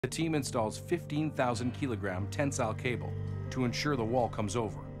The team installs 15,000 kilogram tensile cable to ensure the wall comes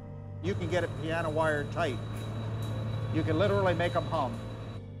over. You can get it piano wired tight. You can literally make them hum.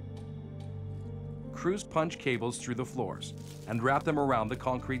 Crews punch cables through the floors and wrap them around the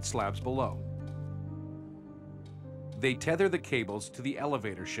concrete slabs below. They tether the cables to the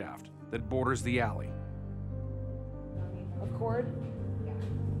elevator shaft that borders the alley. A cord?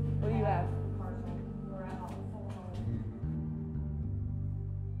 What do you have?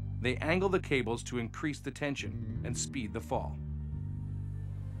 They angle the cables to increase the tension and speed the fall.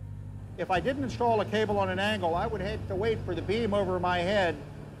 If I didn't install a cable on an angle, I would have to wait for the beam over my head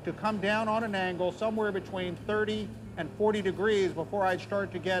to come down on an angle somewhere between 30 and 40 degrees before I'd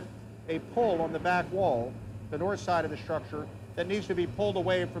start to get a pull on the back wall, the north side of the structure, that needs to be pulled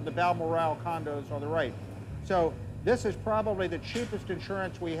away from the Balmoral condos on the right. So this is probably the cheapest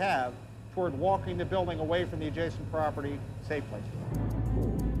insurance we have toward walking the building away from the adjacent property safely.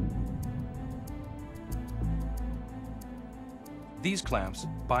 These clamps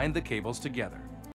bind the cables together.